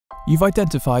You've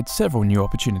identified several new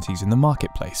opportunities in the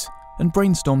marketplace and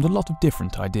brainstormed a lot of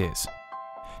different ideas.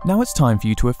 Now it's time for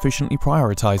you to efficiently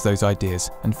prioritize those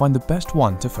ideas and find the best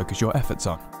one to focus your efforts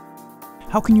on.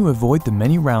 How can you avoid the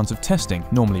many rounds of testing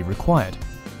normally required?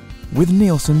 With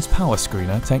Nielsen's Power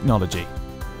Screener technology.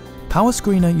 Power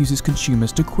Screener uses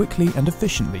consumers to quickly and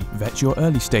efficiently vet your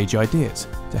early-stage ideas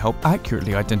to help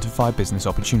accurately identify business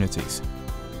opportunities.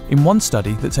 In one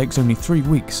study that takes only 3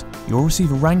 weeks, you'll receive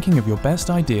a ranking of your best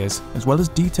ideas as well as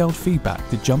detailed feedback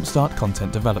to jumpstart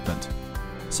content development.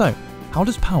 So, how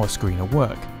does Power Screener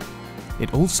work?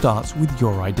 It all starts with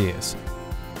your ideas.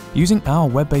 Using our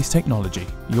web-based technology,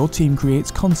 your team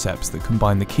creates concepts that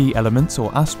combine the key elements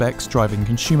or aspects driving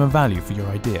consumer value for your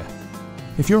idea.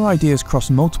 If your ideas cross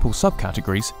multiple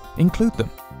subcategories, include them.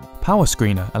 Power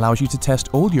Screener allows you to test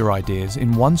all your ideas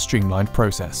in one streamlined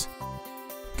process.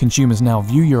 Consumers now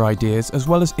view your ideas as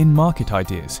well as in-market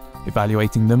ideas,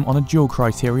 evaluating them on a dual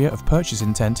criteria of purchase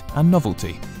intent and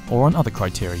novelty, or on other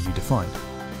criteria you define.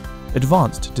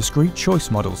 Advanced discrete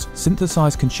choice models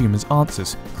synthesize consumers'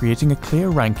 answers, creating a clear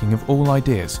ranking of all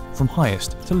ideas from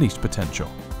highest to least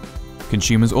potential.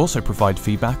 Consumers also provide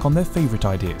feedback on their favorite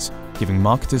ideas, giving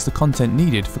marketers the content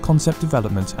needed for concept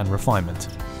development and refinement.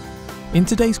 In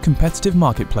today's competitive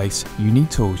marketplace, you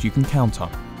need tools you can count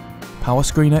on. Power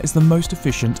Screener is the most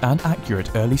efficient and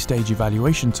accurate early-stage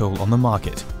evaluation tool on the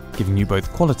market, giving you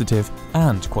both qualitative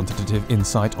and quantitative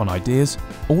insight on ideas,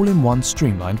 all in one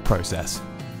streamlined process.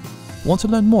 Want to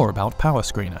learn more about Power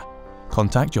Screener?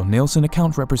 Contact your Nielsen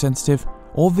account representative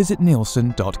or visit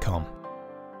nielsen.com.